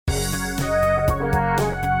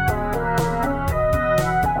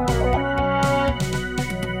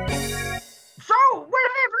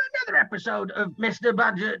episode of Mr.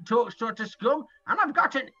 Badger Talks to Utter Scum, and I've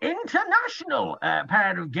got an international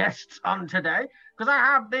pair of guests on today because I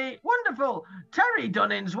have the wonderful Terry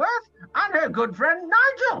Dunningsworth and her good friend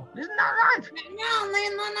Nigel. Isn't that right? No,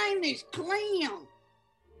 man, my name is Clem.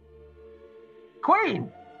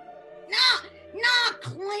 Queen. No, not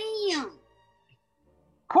Clem.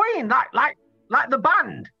 Queen, like the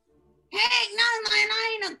band. Heck, no, man, I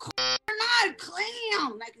ain't a no,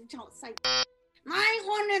 Clem. They can talk, say, I ain't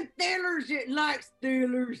one of them Steelers that likes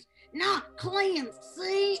Steelers. No, Clem,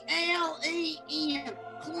 C-L-E-M,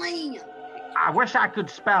 Clem. I wish I could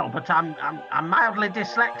spell, but I'm mildly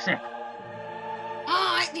dyslexic.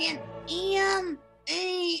 All right, then, M-E-L-C.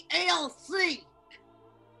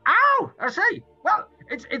 Oh, I see. Well,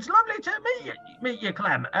 it's lovely to meet you,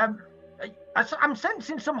 Clem. I'm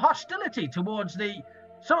sensing some hostility towards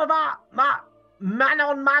some of my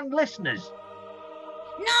man-on-man listeners.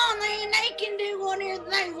 No, man, they can do whatever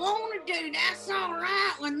they want to do. That's all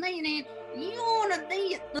right with me, then. You want to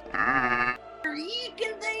be you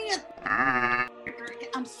can be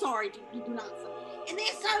I'm sorry, you do not say. And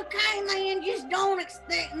it's okay, man. Just don't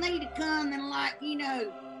expect me to come and,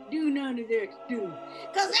 do none of that stuff.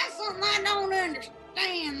 Because that's something I don't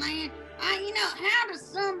understand, man. How does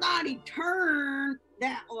somebody turn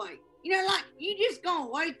that way? You just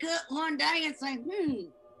gonna wake up one day and say,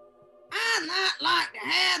 I'd not like to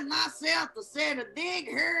have myself a set of big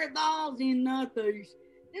hairy balls in nothing.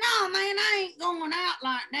 No, man, I ain't going out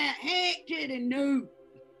like that. Heck to the no.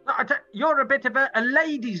 You're a bit of a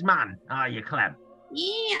ladies' man, are you, Clem?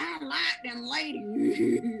 Yeah, I like them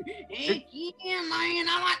ladies. Heck yeah, man.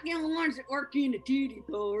 I like them ones that work in the titty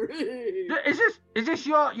bar. Is this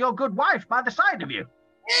your good wife by the side of you?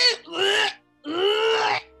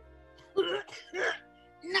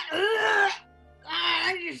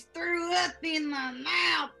 I just threw up in my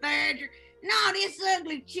mouth, Badger. No, this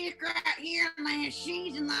ugly chick right here, man,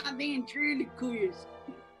 she's my ventriloquist.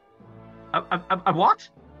 A what?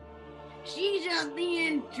 She's a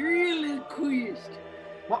ventriloquist.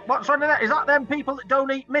 What's one of that? Is that them people that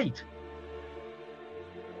don't eat meat?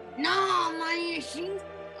 No, man, she ain't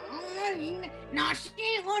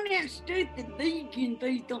one of them stupid vegan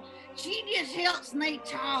people. She just helps me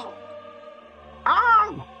talk.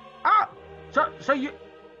 Oh! So you...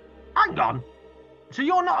 Hang on. So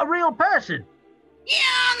you're not a real person? Yeah,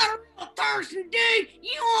 I'm the real person, dude.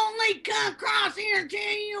 You want me to come across here and tell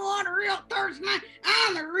you what a real person is?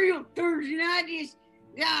 I'm the real person. I just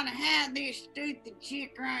gotta have this stupid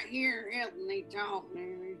chick right here helping me talk,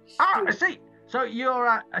 man. I see. So you're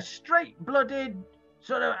a straight-blooded,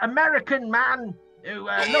 sort of American man who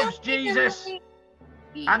loves Jesus,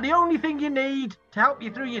 and the only thing you need to help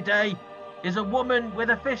you through your day is a woman with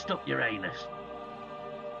a fist up your anus.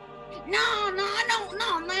 No, I don't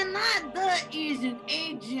know, man. My butt is an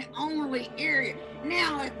exit-only area.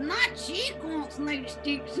 Now, if my chick wants me to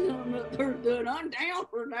stick something up her butt, I'm down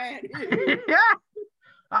for that. Yeah,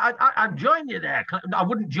 I'd join you there. I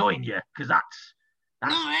wouldn't join you, because that's...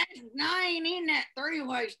 No, I ain't in that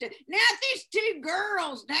three-way stuff. Now, if there's two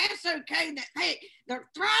girls, that's okay. The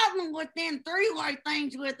problem with them three-way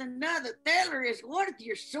things with another feller is, what if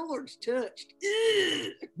your sword's touched?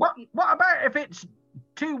 What about if it's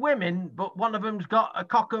two women, but one of them's got a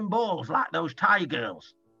cock and balls, like those Thai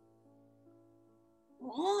girls?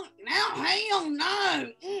 What? Now, hell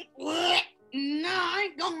no. No, I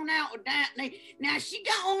ain't going out with that. Now, she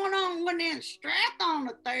got one on with them strap-on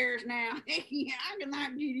affairs now. Yeah, I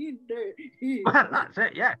cannot get into that. Well, that's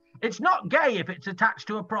it, yeah. It's not gay if it's attached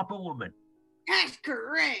to a proper woman. That's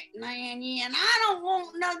correct, man, yeah. And I don't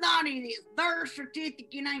want nobody that's birth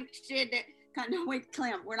certificate ain't said that. No, wait,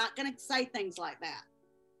 Clem, we're not going to say things like that.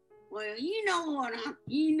 Well, you know where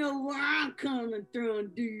I'm coming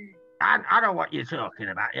from, dude. I know what you're talking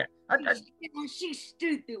about, yeah. She's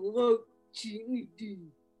stupid, woke.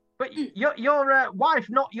 But your wife,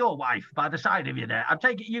 not your wife, by the side of you there. I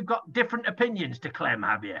take it you've got different opinions to Clem,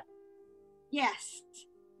 have you? Yes.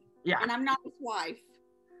 Yeah. And I'm not his wife.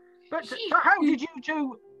 But so how did you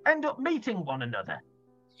two end up meeting one another?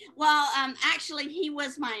 Well, actually, he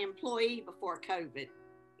was my employee before COVID.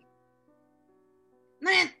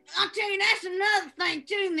 Man, I'll tell you, that's another thing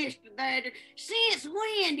too, Mr. Badger. Since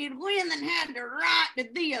when did women have the right to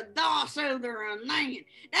be a boss over a man?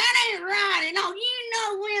 That ain't right at all. You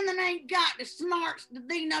know women ain't got the smarts to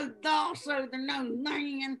be no boss over no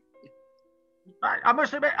man. I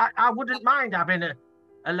must admit, I wouldn't mind having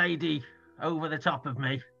a lady over the top of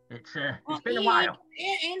me. It's been a while.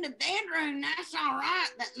 In the bedroom, that's all right.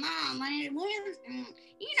 But nah, man, the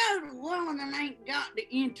woman that ain't got the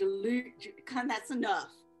intellect, that's enough.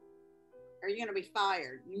 or you're gonna be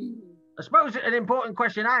fired. I suppose an important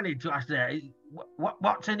question I need to ask there is,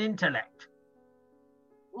 what's an intellect?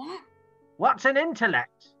 What? What's an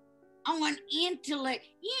intellect? Oh, an intellect.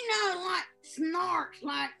 You know, like snarks,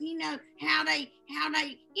 like how they,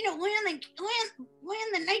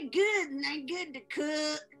 when they good and they good to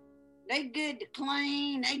cook, they good to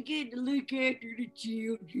clean, they good to look after the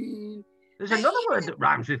children. There's another word that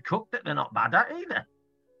rhymes with cook that they're not bad at either.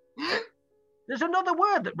 Huh? There's another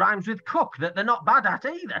word that rhymes with cook that they're not bad at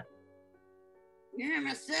either. You're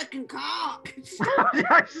a sucking cock.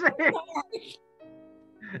 I see.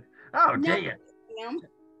 Oh dear.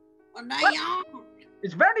 Well, they are.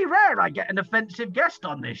 It's very rare I get an offensive guest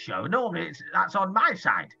on this show. Normally that's on my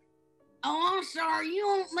side. Oh, I'm sorry. You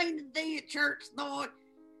want me to be at church, Lord?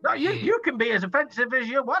 No, you can be as offensive as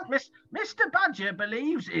you want. Mr. Badger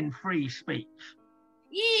believes in free speech.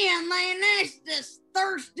 Yeah, man, that's just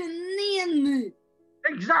thirsting in me.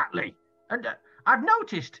 Exactly. And I've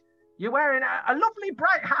noticed you're wearing a lovely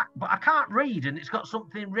bright hat, but I can't read, and it's got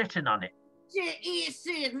something written on it. It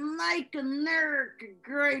says "Make America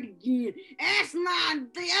Great Again." That's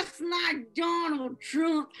not Donald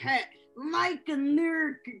Trump hat. Make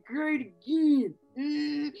America Great Again.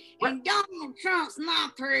 And Donald Trump's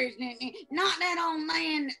not president. Not that old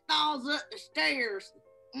man that falls up the stairs.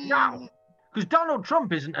 No, because Donald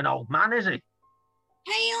Trump isn't an old man, is he?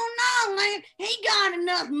 Hell no, man. He got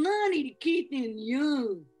enough money to keep him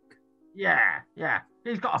young. Yeah.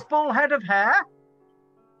 He's got a full head of hair.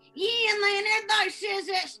 Yeah, man, everybody says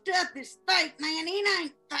that stuff is fake, man. It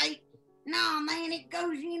ain't fake. No, man, it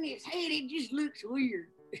goes in his head. It just looks weird.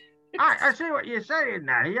 I see what you're saying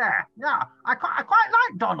there, yeah. I quite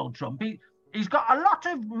like Donald Trump. He's got a lot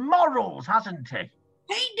of morals, hasn't he?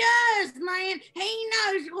 He does, man. He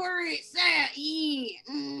knows where it's at,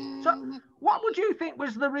 yeah. So, what would you think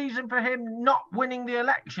was the reason for him not winning the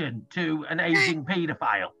election to an aging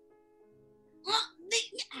paedophile? Well,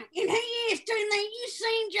 and he is too. Now, you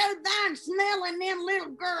seen Joe Biden smelling them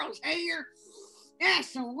little girls' hair?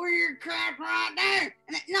 That's some weird crap right there.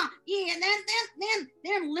 No, yeah,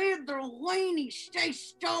 them little weenies, they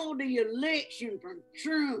stole the election from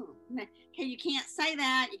Trump. Okay, you can't say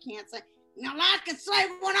that. You can't say. Now, I can say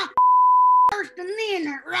when I'm first and then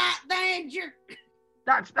it, right, Badger?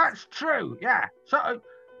 That's true, yeah. So,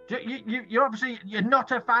 you're obviously you're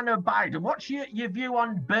not a fan of Biden. What's your view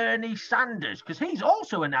on Bernie Sanders? Because he's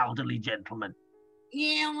also an elderly gentleman.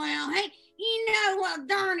 Yeah, well, hey, you know what,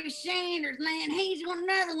 Bernie Sanders, man, he's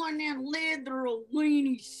another one of them literal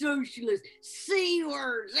weenie socialist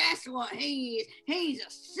C-words. That's what he is. He's a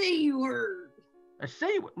C-word. A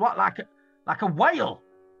C? What, like a whale?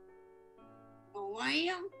 A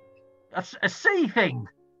whale? A sea thing.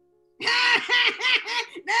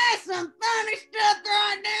 That's some funny stuff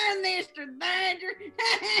right there, Mr. Badger.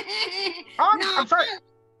 I'm sorry.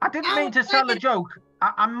 I didn't mean to sell a joke.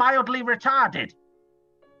 I'm mildly retarded.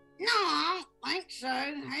 No, I don't think so.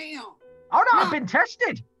 Hell. Oh, no, I've been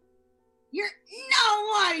tested.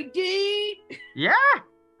 No way, dude. Yeah.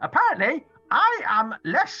 Apparently, I am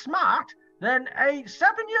less smart than a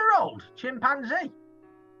 7-year-old chimpanzee.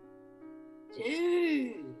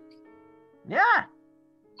 Dude. Yeah.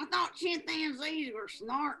 I thought chimpanzees were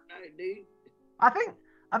smart, though, dude. I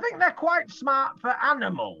think they're quite smart for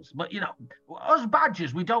animals, but us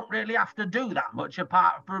badgers, we don't really have to do that much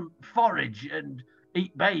apart from forage and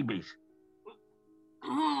eat babies.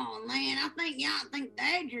 Oh man, I think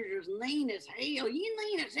Badgers is mean as hell. You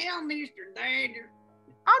mean as hell, Mr. Badger.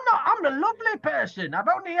 I'm a lovely person. I've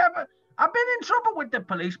been in trouble with the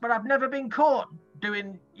police, but I've never been caught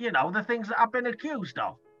doing, the things that I've been accused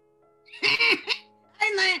of.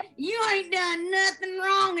 Hey man, you ain't done nothing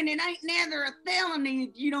wrong, and it ain't never a felony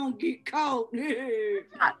if you don't get caught.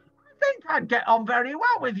 I think I'd get on very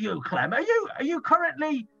well with you, Clem. Are you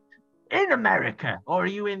currently in America, or are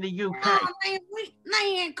you in the UK? Oh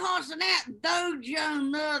man, cause of that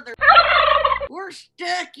dojo mother. We're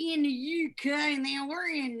stuck in the UK, and then we're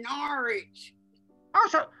in Norwich.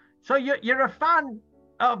 Oh, so you're a fan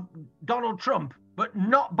of Donald Trump, but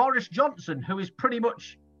not Boris Johnson, who is pretty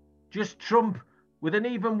much just Trump with an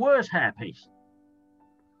even worse hairpiece.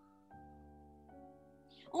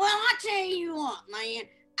 Well, I tell you what, man.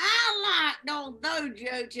 I liked old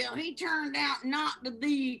Dojo till he turned out not to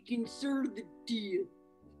be a conservative.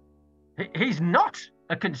 He's not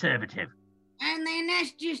a conservative. And then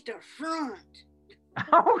that's just a front.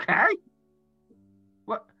 Okay.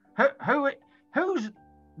 What? Whose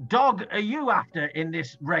dog are you after in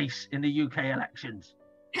this race in the UK elections?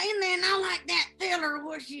 Hey, man, I like that feller.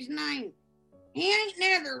 What's his name? He ain't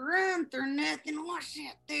never run through nothing. What's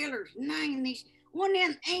that feller's name? one of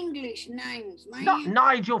them English names, man. Not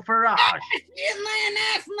Nigel Farage. Yeah, man,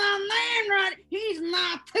 that's my man, right? He's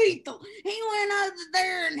my people. He went over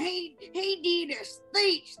there and he did a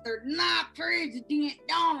speech to my President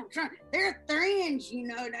Donald Trump. They're friends, you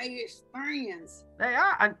know, they is friends. They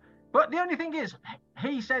are, but the only thing is,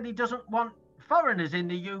 he said he doesn't want foreigners in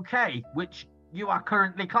the UK, which you are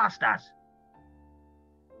currently classed as.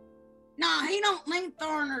 No, he don't mean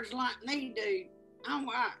foreigners like me do. I'm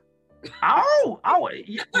white. Oh,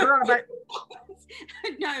 you're on about.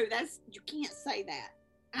 No, you can't say that.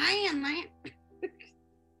 I am, man.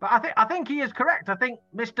 But I think he is correct. I think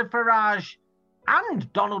Mr. Farage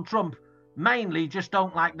and Donald Trump mainly just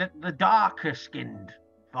don't like the darker skinned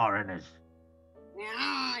foreigners.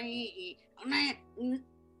 Man,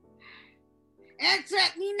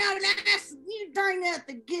 except, you know, you bring up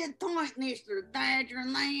a good point, Mr. Badger,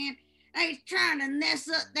 man. They's trying to mess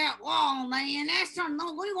up that wall, man. That's something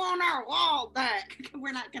we want our wall back.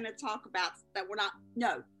 We're not going to talk about that. We're not.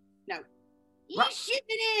 No. You shit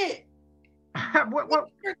it. What?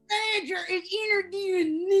 Mr. Badger is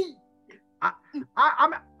interviewing me.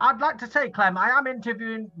 I'd like to say, Clem, I am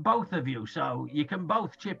interviewing both of you, so you can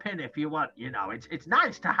both chip in if you want. You know, it's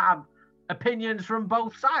nice to have opinions from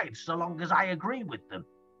both sides, so long as I agree with them.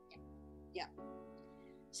 Yeah.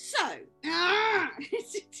 So,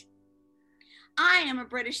 I am a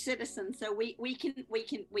British citizen, so we can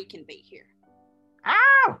be here.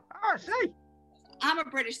 Oh, I see. I'm a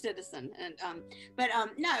British citizen, and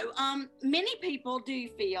many people do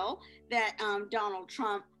feel that Donald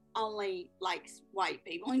Trump only likes white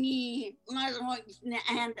people, and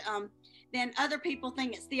then other people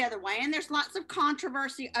think it's the other way, and there's lots of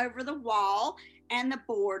controversy over the wall and the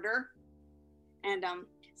border, and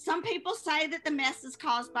some people say that the mess is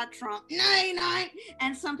caused by Trump. No.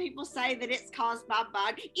 And some people say that it's caused by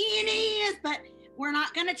Biden. It is, but we're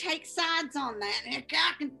not going to take sides on that. If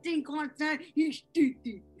I can think on side, you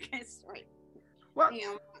stupid. That's right. Well,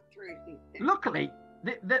 luckily,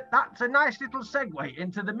 that's a nice little segue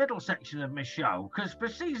into the middle section of my show, because for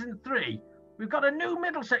season 3, we've got a new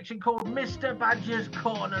middle section called Mr. Badger's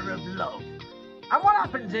Corner of Love. And what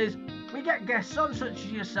happens is, we get guests on such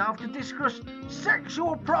as yourself to discuss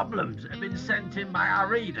sexual problems that have been sent in by our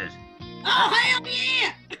readers. Oh, hell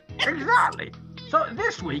yeah! Exactly. So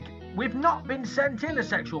this week, we've not been sent in a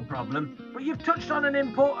sexual problem, but you've touched on an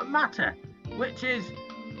important matter, which is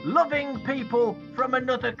loving people from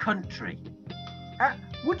another country.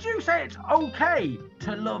 Would you say it's okay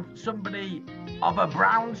to love somebody of a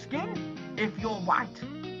brown skin if you're white?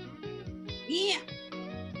 Yeah.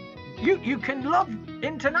 You can love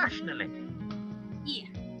internationally. Yeah.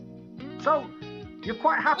 So you're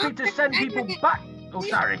quite happy to send people back. Oh,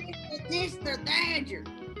 sorry. Mr. Badger,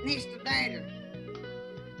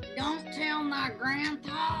 don't tell my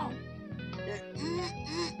grandpa that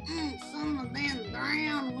some of them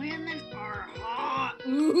brown women are hot.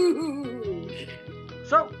 Ooh.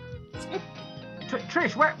 So,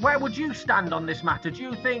 Trish, where would you stand on this matter? Do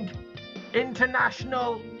you think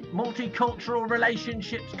international multicultural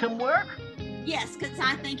relationships can work? Yes, because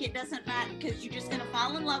I think it doesn't matter, because you're just going to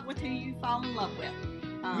fall in love with who you fall in love with.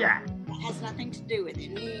 Yeah. That has nothing to do with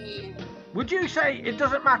it. Would you say it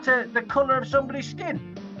doesn't matter the colour of somebody's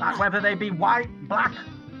skin? Like whether they be white, black,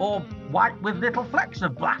 or white with little flecks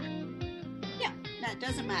of black? Yeah, that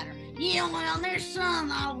doesn't matter. Yeah, well, there's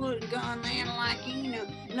some I wouldn't go in there like,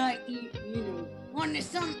 when there's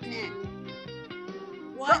something that...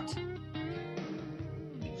 What?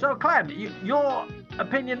 So, Clem, your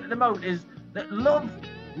opinion at the moment is that love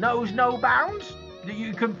knows no bounds? That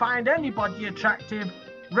you can find anybody attractive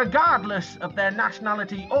regardless of their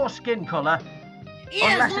nationality or skin colour,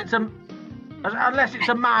 unless it's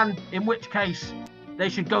a man, in which case they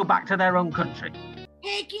should go back to their own country.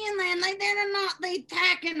 Heck yeah, man, they better not be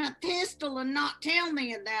tacking a pistol and not tell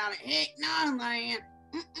me about it. Heck no, man.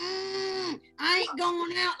 I ain't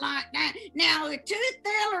going out like that. Now, if two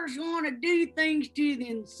fellers want to do things to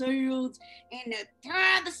themselves in the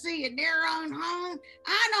privacy of their own home,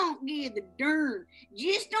 I don't give a darn.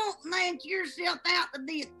 Just don't make yourself out to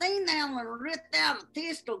be a female and rip out a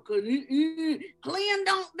pistol, because Clem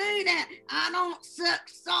don't do that. I don't suck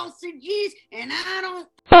sausages, and I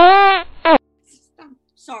don't...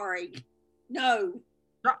 Sorry. No.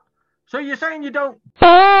 So you're saying you don't...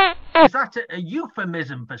 Is that a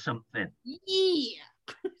euphemism for something? Yeah.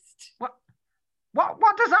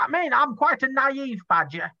 What does that mean? I'm quite a naive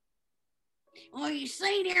badger. Well, you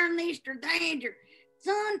see there, Mr. Badger,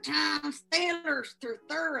 sometimes fellers through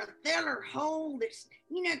a feller hole that's,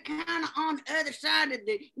 kind of on the other side of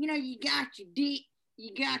the, you got your dick,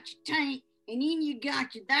 you got your tank, and then you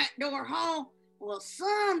got your back door hole. Well,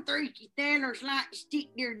 some thirsty tellers like to stick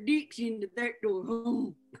their dicks into that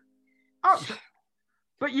door. Oh,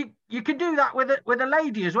 but you can do that with a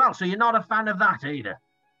lady as well, so you're not a fan of that either.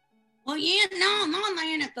 Well, yeah, no,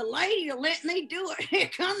 man. If the lady will let me do it, he'll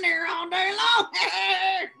come there all day long.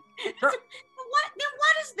 So,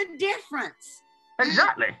 What is the difference?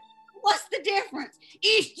 exactly. What's the difference?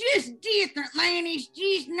 It's just different, man. It's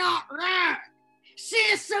just not right.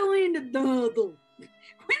 Says so in the Bible.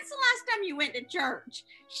 When's the last time you went to church?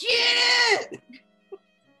 Shut up!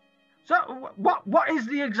 So what is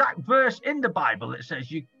the exact verse in the Bible that says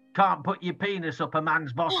you can't put your penis up a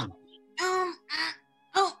man's bottom?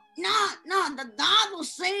 No. The Bible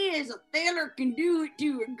says a feller can do it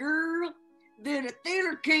to a girl, that a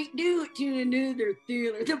feller can't do it to another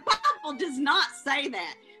feller. The Bible does not say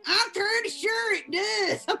that. I'm pretty sure it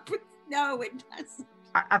does. No, it doesn't.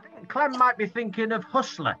 I think Clem might be thinking of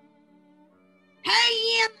Hustler.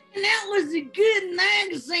 Hey, yeah, that was a good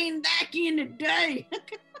magazine back in the day.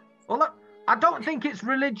 Well, look, I don't think it's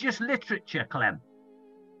religious literature, Clem.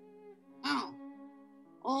 Oh.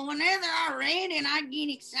 Well, whenever I read it, I get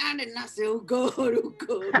excited and I say, oh God, oh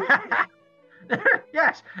God.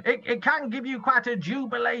 Yes, it can give you quite a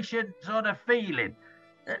jubilation sort of feeling.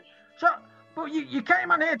 But you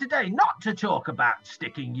came on here today not to talk about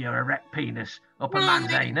sticking your erect penis up a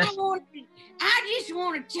man's anus. I just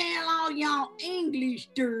want to tell all y'all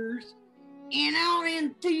Englishers and all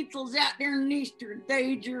them peoples out there in Mr.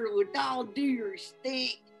 Danger, with all due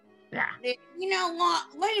respect, Yeah. that, you know what,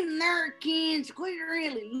 we Americans, we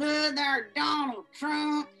really love our Donald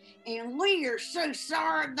Trump, and we are so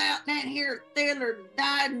sorry about that here feller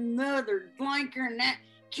died another blinker and that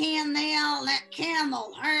Kamala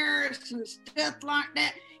Harris and stuff like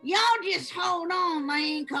that. Y'all just hold on,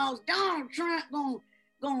 man, cause Donald Trump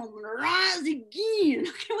gonna rise again.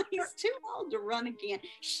 He's too old to run again.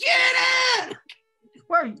 Shut up!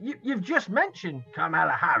 Well, you've just mentioned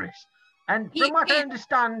Kamala Harris. And from what I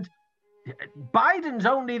understand, Biden's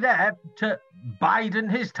only there to Biden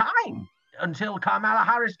his time until Kamala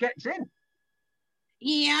Harris gets in.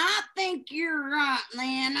 Yeah, I think you're right,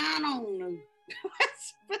 man. I don't know.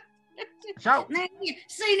 So, Now,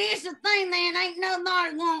 see, that's the thing, man. Ain't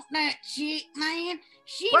nobody want that chick, man.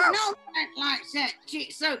 She's Well- nobody likes that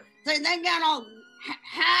chick. So they got all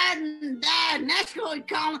hide and died, and that's what we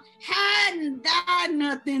call them, hide and died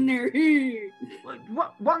nothing in their head.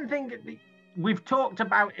 one thing that we've talked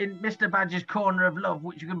about in Mr. Badger's Corner of Love,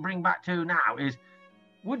 which you can bring back to now, is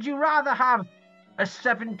would you rather have a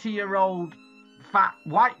 70-year-old fat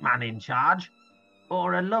white man in charge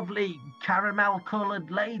or a lovely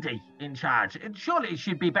caramel-coloured lady in charge? And surely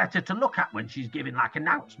she'd be better to look at when she's giving like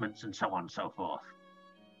announcements and so on and so forth.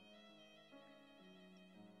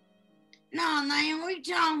 No, man, we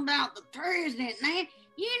talking about the president, man.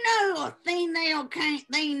 You know a female can't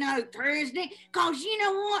be no president, cause you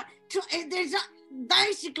know what? There's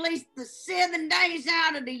basically the 7 days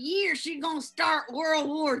out of the year she gonna start World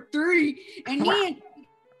War III, and then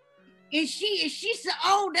if she said,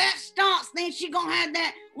 oh, that stops, then she gonna have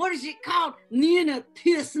that, what is it called, Nina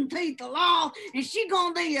pissing people off, and she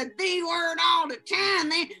gonna be a D word all the time.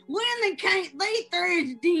 Then women can't be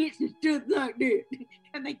presidents and stuff like that.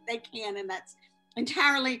 And they can, and that's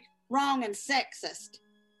entirely wrong and sexist.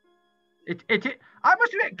 I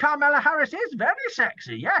must admit, Kamala Harris is very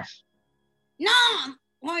sexy, yes. No,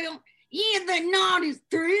 well, yeah, they're not as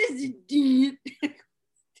president.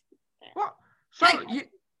 What? So Hey,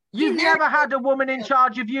 you've never had a woman in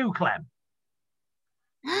charge of you, Clem?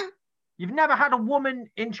 Huh? You've never had a woman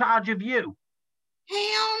in charge of you? Hell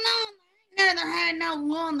no, man. Never had no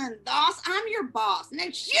woman boss. I'm your boss. Now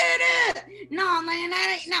shut up. No, man,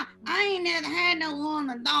 I ain't never had no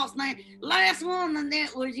woman boss, man. Last woman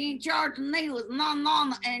that was in charge of me was my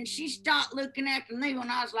mama, and she stopped looking after me when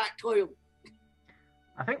I was like 12.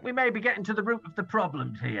 I think we may be getting to the root of the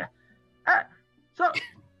problems here.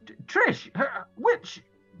 Trish, which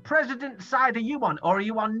president side are you on, or are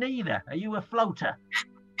you on neither? Are you a floater?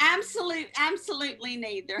 Absolutely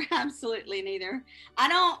neither. Absolutely neither. I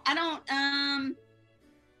don't.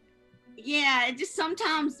 Yeah, it just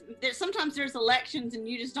sometimes there's elections and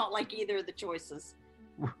you just don't like either of the choices.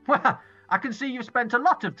 Well, I can see you've spent a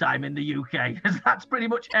lot of time in the UK, because that's pretty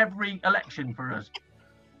much every election for us.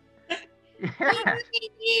 Yeah.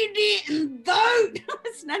 You didn't vote.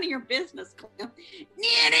 It's none of your business, Clem.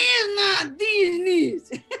 It is my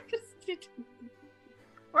business.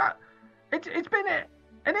 Well, it's been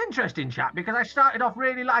an interesting chat, because I started off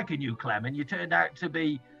really liking you, Clem, and you turned out to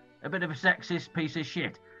be a bit of a sexist piece of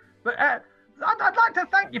shit. But I'd like to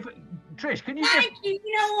thank you for... Trish, can you Thank you.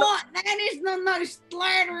 You know what? That is the most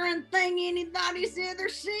flattering thing anybody's ever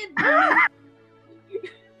said to me.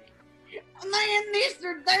 man,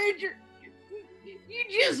 Mr. Badger, you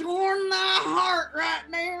just warmed my heart right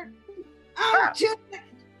there. I'm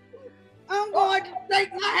going to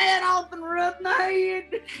take my hat off and rub my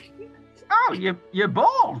head. Oh, you're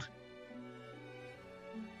bald.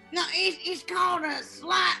 No, it's called a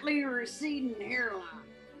slightly receding hairline.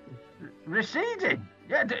 Receding?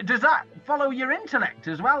 Yeah, does that follow your intellect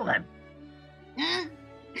as well, then? Huh?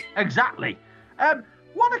 Exactly.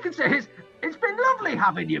 What I can say is, it's been lovely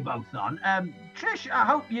having you both on. Trish, I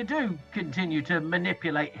hope you do continue to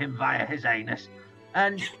manipulate him via his anus.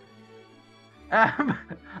 And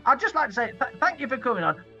I'd just like to say thank you for coming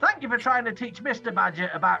on. Thank you for trying to teach Mr. Badger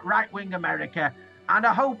about right-wing America. And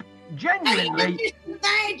I hope genuinely... Hey, Mr.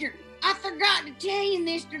 Badger, I forgot to tell you,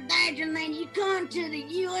 Mr. Badger, man, you come to the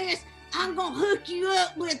U.S., I'm going to hook you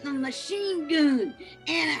up with a machine gun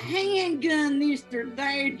and a handgun, Mr.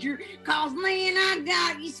 Badger. Because, man, I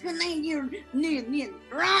got you, you're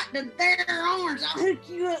right to their arms. I'll hook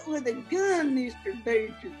you up with a gun, Mr.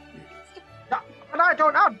 Badger. But I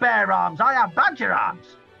don't have bear arms. I have badger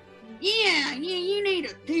arms. Yeah, you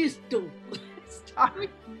need a pistol.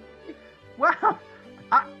 Well,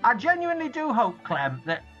 I genuinely do hope, Clem,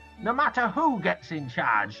 that no matter who gets in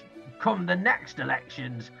charge come the next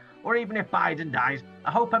elections, or even if Biden dies,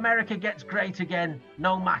 I hope America gets great again,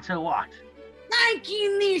 no matter what. Thank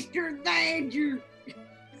you, Mr. Badger.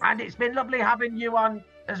 And it's been lovely having you on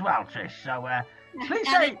as well, Trish. So please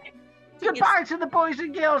say goodbye to the boys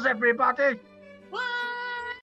and girls, everybody.